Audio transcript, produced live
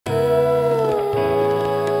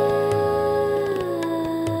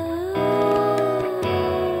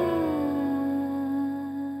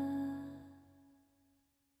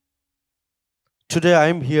Today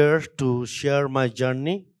I'm here to share my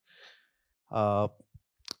journey uh,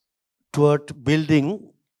 toward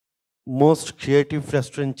building most creative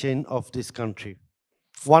restaurant chain of this country.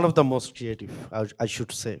 One of the most creative, I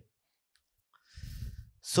should say.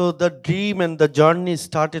 So the dream and the journey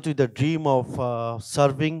started with the dream of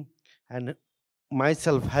serving and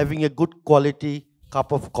myself having a good quality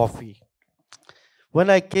cup of coffee. When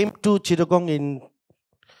I came to Chittagong in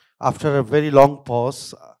after a very long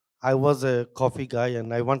pause, I was a coffee guy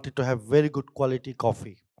and I wanted to have very good quality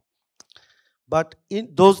coffee. But in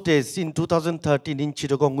those days, in 2013 in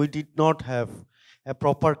Chittagong, we did not have a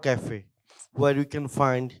proper cafe where you can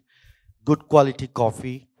find good quality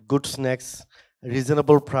coffee, good snacks,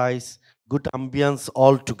 reasonable price, good ambience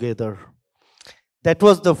all together. That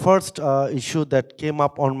was the first issue that came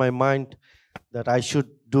up on my mind, that I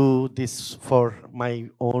should do this for my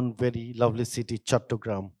own very lovely city,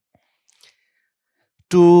 Chattogram.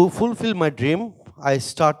 To fulfill my dream, I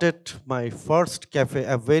started my first cafe,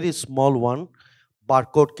 a very small one,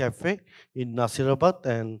 Barcode Cafe in Nasirabad,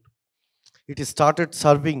 and it started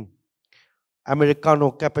serving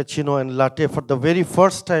Americano, cappuccino, and latte for the very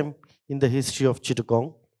first time in the history of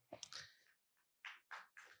Chittagong.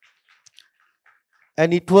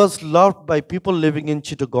 And it was loved by people living in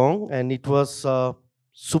Chittagong, and it was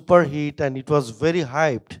super heat, and it was very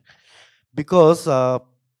hyped because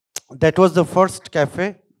that was the first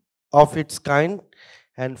cafe of its kind,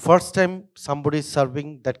 and first time somebody is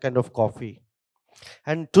serving that kind of coffee.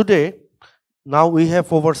 And today, now we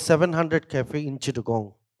have over 700 cafe in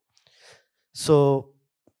Chittagong. So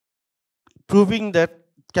proving that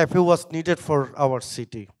cafe was needed for our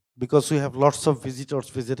city because we have lots of visitors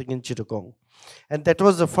visiting in Chittagong. And that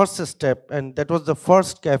was the first step, and that was the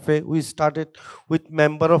first cafe we started with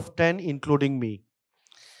member of 10, including me.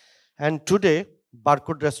 And today,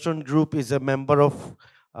 Barcode Restaurant Group is a member of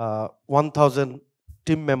 1,000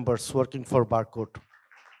 team members working for Barcode.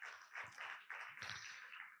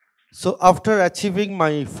 So after achieving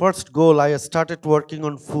my first goal, I started working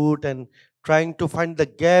on food and trying to find the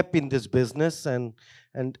gap in this business. And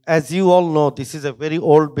as you all know, this is a very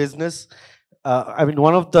old business. I mean,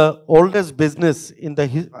 one of the oldest business in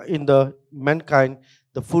the mankind.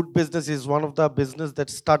 The food business is one of the business that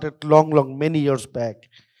started long, many years back.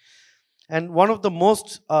 And one of the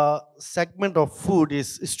most segment of food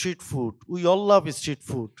is street food. We all love street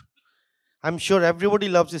food. I'm sure everybody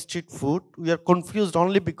loves street food. We are confused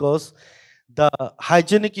only because the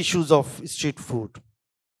hygienic issues of street food.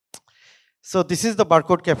 So this is the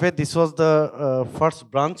Barcode Cafe. This was the first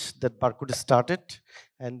branch that Barcode started,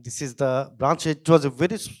 and this is the branch. It was a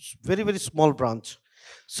very small branch.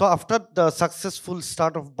 So after the successful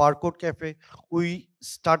start of Barcode Cafe, we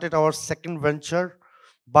started our second venture,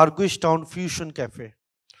 Barguish Town Fusion Cafe,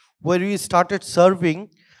 where we started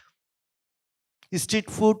serving street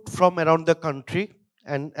food from around the country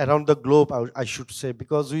and around the globe, I should say,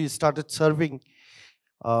 because we started serving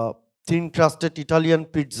thin crusted Italian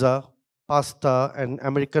pizza, pasta, and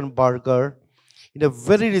American burger in a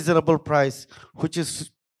very reasonable price, which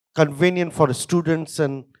is convenient for students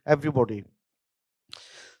and everybody.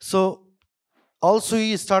 So also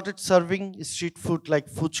we started serving street food like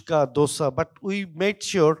fuchka, dosa, but we made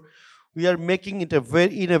sure we are making it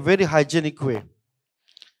in a very hygienic way.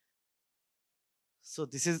 So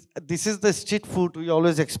this is the street food we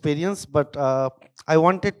always experience, but I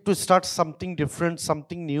wanted to start something different,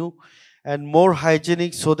 something new, and more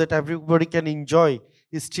hygienic, so that everybody can enjoy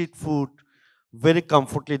street food very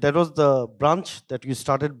comfortably. That was the branch that we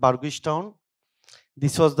started, Barguish Town.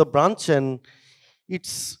 This was the branch, and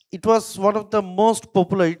it was one of the most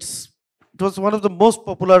popular. It was one of the most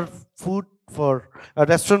popular food for a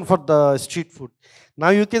restaurant for the street food.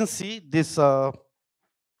 Now you can see this.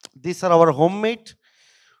 These are our homemade.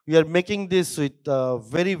 We are making this with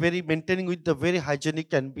very maintaining with the very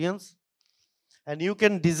hygienic ambience, and you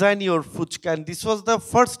can design your fuchka. And this was the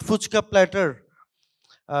first fuchka platter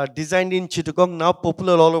designed in Chittagong, now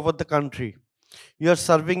popular all over the country. We are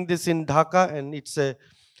serving this in Dhaka, and it's a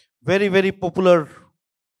very popular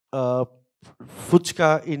uh,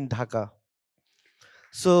 fuchka in Dhaka.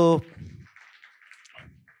 So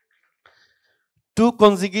two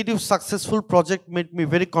consecutive successful projects made me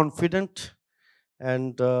very confident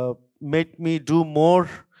and made me do more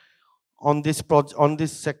on this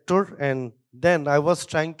sector. And then I was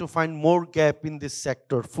trying to find more gap in this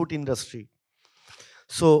sector, food industry.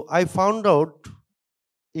 So I found out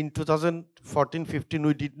in 2014-15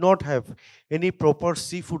 we did not have any proper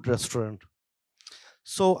seafood restaurant.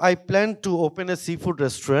 So I planned to open a seafood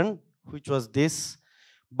restaurant, which was this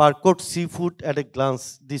Barcode Seafood at a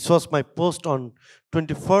Glance. This was my post on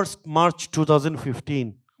 21st March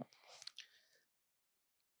 2015.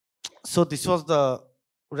 So this was the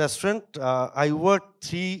restaurant. I worked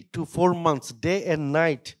 3 to 4 months, day and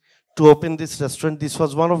night, to open this restaurant. This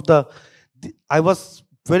was one of I was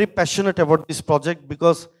very passionate about this project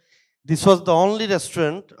because this was the only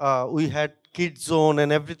restaurant we had kids zone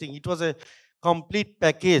and everything. It was a complete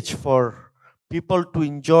package for people to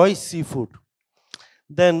enjoy seafood.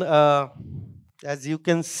 Then, as you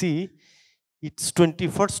can see, it's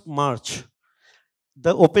 21st March.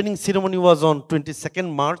 The opening ceremony was on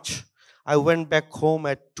 22nd March. I went back home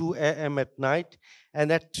at 2 a.m. at night,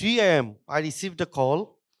 and at 3 a.m. I received a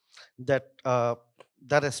call that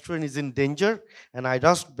the restaurant is in danger, and I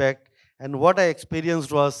rushed back. And what I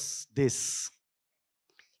experienced was this: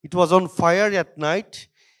 it was on fire at night.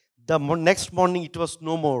 The next morning, it was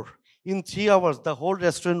no more. In 3 hours, the whole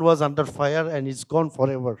restaurant was under fire, and it's gone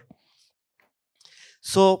forever.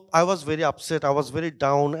 So I was very upset. I was very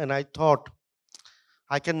down, and I thought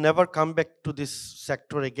I can never come back to this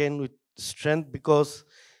sector again with strength because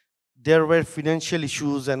there were financial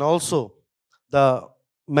issues and also the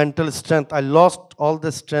mental strength. I lost all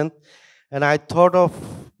the strength, and I thought of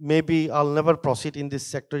maybe I'll never proceed in this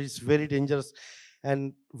sector. It's very dangerous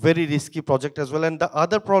and very risky project as well. And the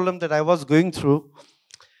other problem that I was going through,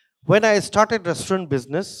 when I started restaurant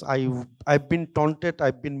business, I've been taunted,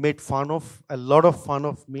 I've been made fun of, a lot of fun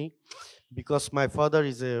of me, because my father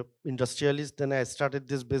is a industrialist. Then I started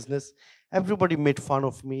this business. Everybody made fun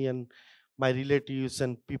of me, and my relatives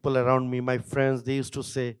and people around me, my friends, they used to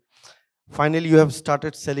say, finally you have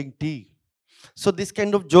started selling tea. So this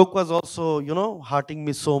kind of joke was also, hurting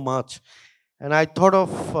me so much. And I thought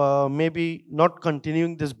of maybe not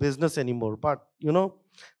continuing this business anymore. But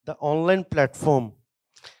the online platform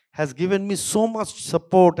has given me so much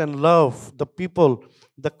support and love. The people,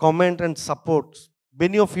 the comment and support.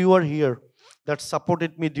 Many of you are here that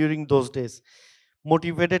supported me during those days,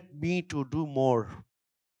 motivated me to do more.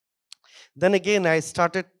 Then again, I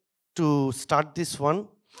started to start this one.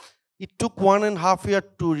 It took 1.5 years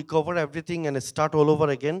to recover everything and start all over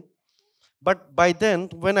again. But by then,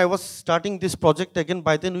 when I was starting this project again,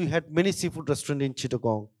 by then we had many seafood restaurants in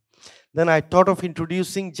Chittagong. Then I thought of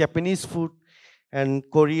introducing Japanese food and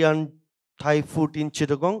Korean, Thai food in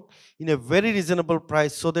Chittagong in a very reasonable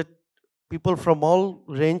price so that people from all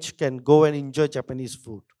range can go and enjoy Japanese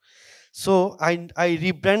food. So I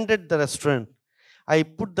rebranded the restaurant. I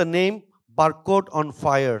put the name Barcode on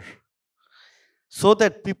Fire so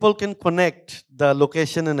that people can connect the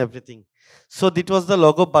location and everything. So that was the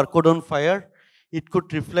logo, Barcode on Fire. It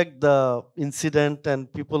could reflect the incident,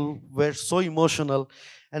 and people were so emotional,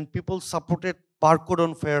 and people supported Barcode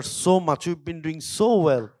on Fire so much. We've been doing so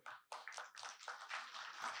well.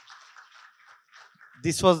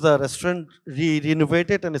 This was the restaurant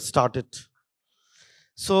renovated and started.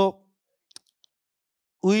 So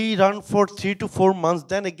we ran for 3 to 4 months.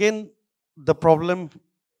 Then again, the problem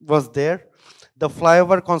was there. The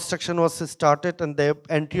flyover construction was started, and the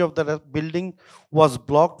entry of the building was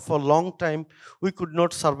blocked for a long time. We could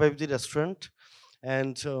not survive the restaurant,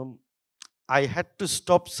 and I had to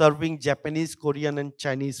stop serving Japanese, Korean, and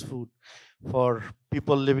Chinese food for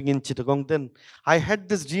people living in Chittagong. Then I had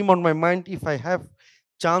this dream on my mind: if I have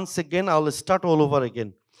chance again, I'll start all over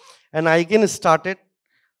again. And I again started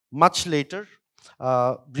much later,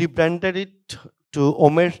 rebranded it to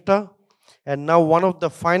Omerta, and now one of the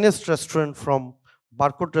finest restaurant from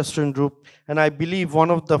Barcode Restaurant Group, and I believe one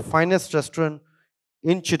of the finest restaurant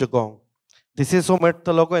in Chittagong. This is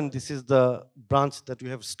Omerta logo, and this is the branch that we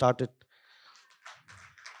have started.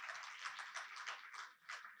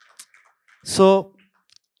 So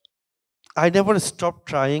I never stopped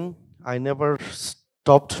trying. I never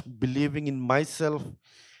stopped believing in myself,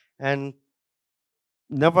 and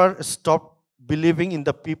never stopped believing in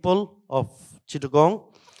the people of Chittagong.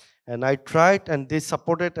 And I tried, and they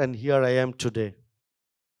supported, and here I am today.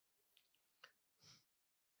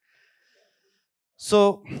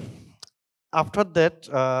 So after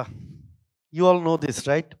that, you all know this,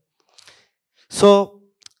 right? So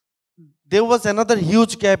there was another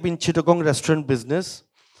huge gap in Chittagong restaurant business,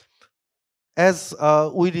 as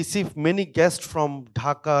we receive many guests from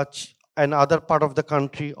Dhaka and other part of the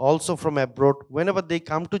country, also from abroad. Whenever they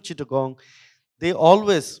come to Chittagong, they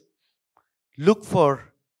always look for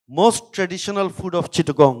most traditional food of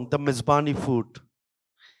Chittagong, the Mezbani food.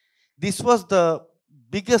 This was the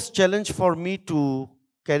biggest challenge for me to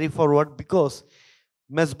carry forward, because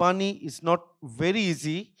Mezbani is not very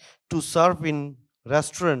easy to serve in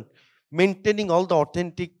restaurant, maintaining all the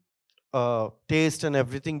authentic taste and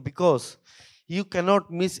everything, because you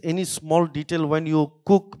cannot miss any small detail when you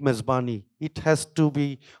cook Mezbani. It has to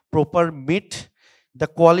be proper meat, the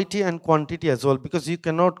quality and quantity as well, because you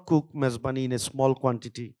cannot cook Mezbani in a small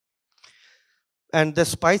quantity. And the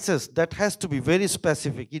spices, that has to be very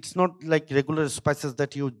specific. It's not like regular spices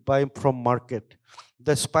that you buy from market.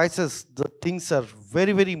 The spices, the things are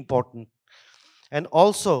very, very important. And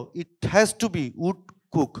also it has to be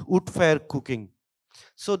wood fire cooking.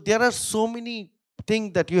 So there are so many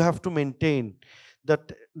things that you have to maintain,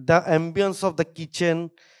 that the ambience of the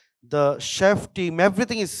kitchen, the chef team,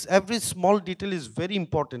 everything is, every small detail is very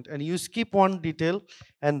important, and you skip one detail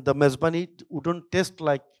and the mezbani wouldn't taste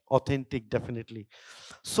like authentic, definitely.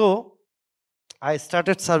 So I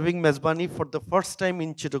started serving mezbani for the first time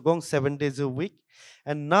in Chittagong 7 days a week,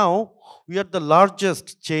 and now we are the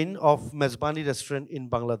largest chain of mezbani restaurant in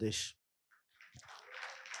Bangladesh.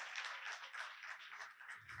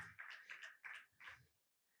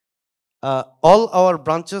 All our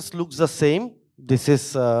branches looks the same. This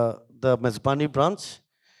is the Mezbani branch.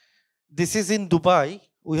 This is in Dubai.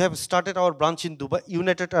 We have started our branch in Dubai,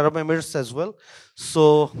 United Arab Emirates as well.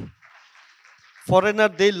 So foreigner,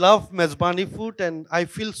 they love Mezbani food, and I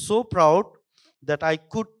feel so proud that I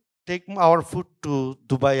could take our food to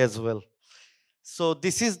Dubai as well. So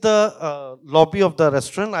this is the lobby of the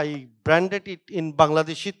restaurant. I branded it in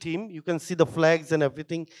Bangladeshi theme. You can see the flags and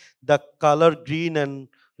everything, the color green and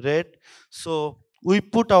red. So we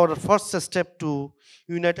put our first step to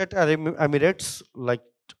United Arab Emirates like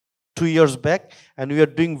 2 years back, and we are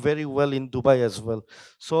doing very well in Dubai as well.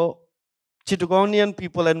 So Chittagonian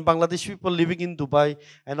people and Bangladeshi people living in Dubai,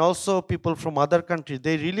 and also people from other countries,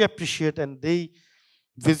 they really appreciate and they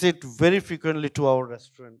visit very frequently to our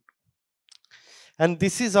restaurant. And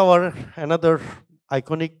this is our another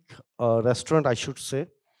iconic restaurant, I should say.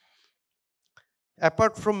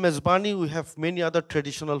 Apart from Mezbani, we have many other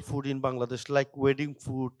traditional food in Bangladesh, like wedding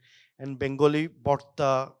food and Bengali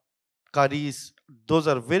borta, curries. Those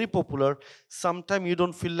are very popular. Sometimes you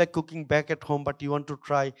don't feel like cooking back at home, but you want to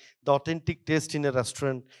try the authentic taste in a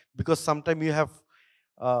restaurant, because sometimes you have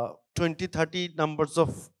 20, 30 numbers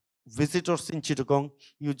of visitors in Chittagong.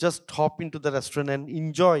 You just hop into the restaurant and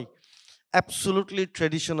enjoy absolutely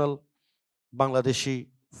traditional Bangladeshi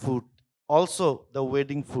food, also the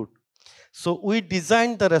wedding food. So we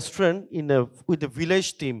designed the restaurant in a with a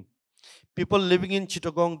village theme. People living in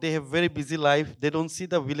Chittagong, they have very busy life. They don't see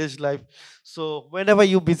the village life. So whenever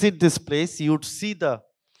you visit this place, you would see the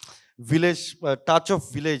village touch of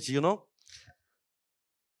village. Okay.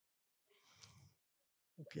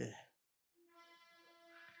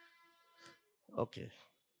 Okay.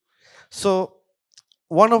 So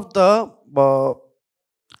one of the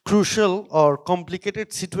crucial or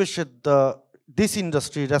complicated situation the this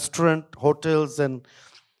industry, restaurant, hotels, and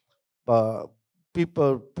uh,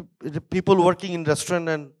 people working in restaurant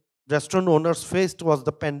and restaurant owners faced was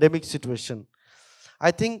the pandemic situation.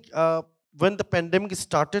 I think when the pandemic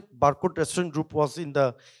started, Barcode Restaurant Group was in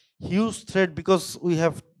the huge threat, because we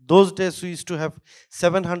have those days we used to have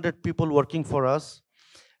 700 people working for us,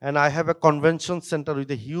 and I have a convention center with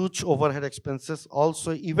a huge overhead expenses,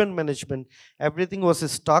 also event management. Everything was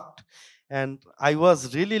stuck, and I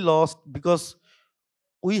was really lost, because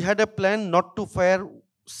we had a plan not to fire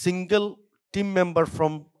single team member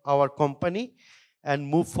from our company and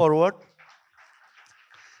move forward.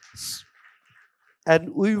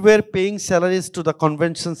 And we were paying salaries to the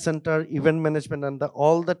convention center, event management, and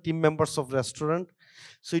all the team members of restaurant.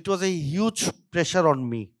 So it was a huge pressure on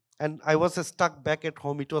me, and I was stuck back at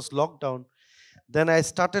home. It was lockdown. Then I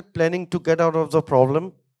started planning to get out of the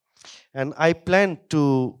problem, and I planned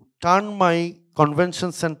to turn my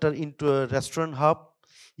convention center into a restaurant hub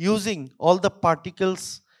using all the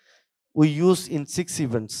particles we use in 6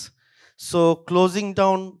 events. So closing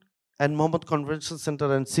down and Mohammed Convention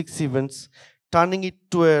Center and 6 events, turning it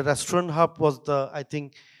to a restaurant hub was the, I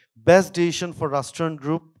think, best decision for restaurant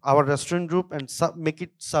group, our restaurant group, and make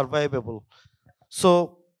it survivable.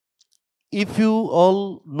 So if you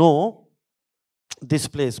all know this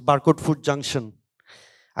place, Barcode Food Junction,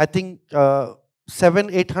 I think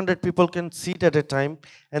 800 people can sit at a time,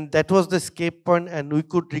 and that was the escape point, and we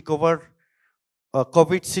could recover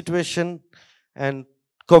COVID situation, and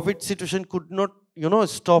COVID situation could not,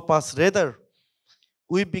 stop us. Rather,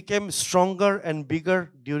 we became stronger and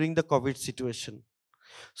bigger during the COVID situation.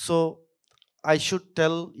 So I should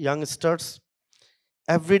tell youngsters,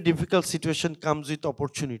 every difficult situation comes with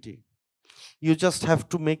opportunity. You just have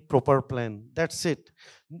to make proper plan. That's it.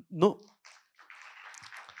 No,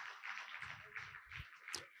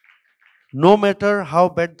 no matter how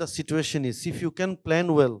bad the situation is, if you can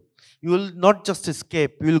plan well, you will not just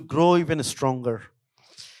escape, you will grow even stronger.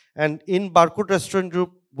 And in Barcode Restaurant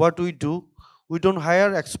Group, what we do, we don't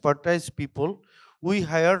hire expertise people. We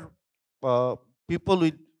hire uh, people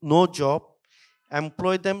with no job,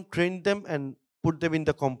 employ them, train them, and put them in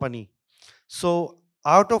the company. So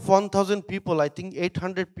out of 1000 people, I think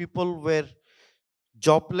 800 people were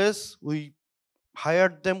jobless. We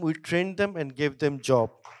hired them, we trained them and gave them job.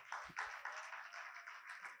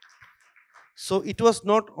 So it was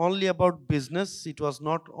not only about business, it was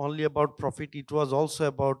not only about profit, it was also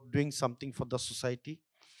about doing something for the society.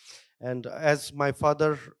 And as my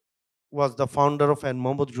father was the founder of an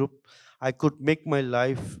Mohammad Group, I could make my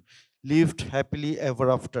life lived happily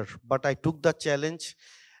ever after. But I took the challenge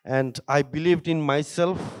and I believed in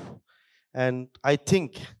myself. And I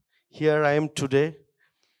think here I am today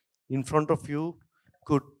in front of you,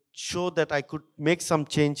 could show that I could make some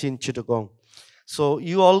change in Chittagong. So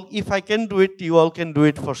you all, if I can do it, you all can do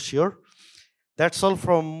it for sure. That's all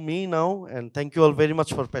from me now, and thank you all very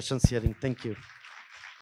much for patience hearing. Thank you.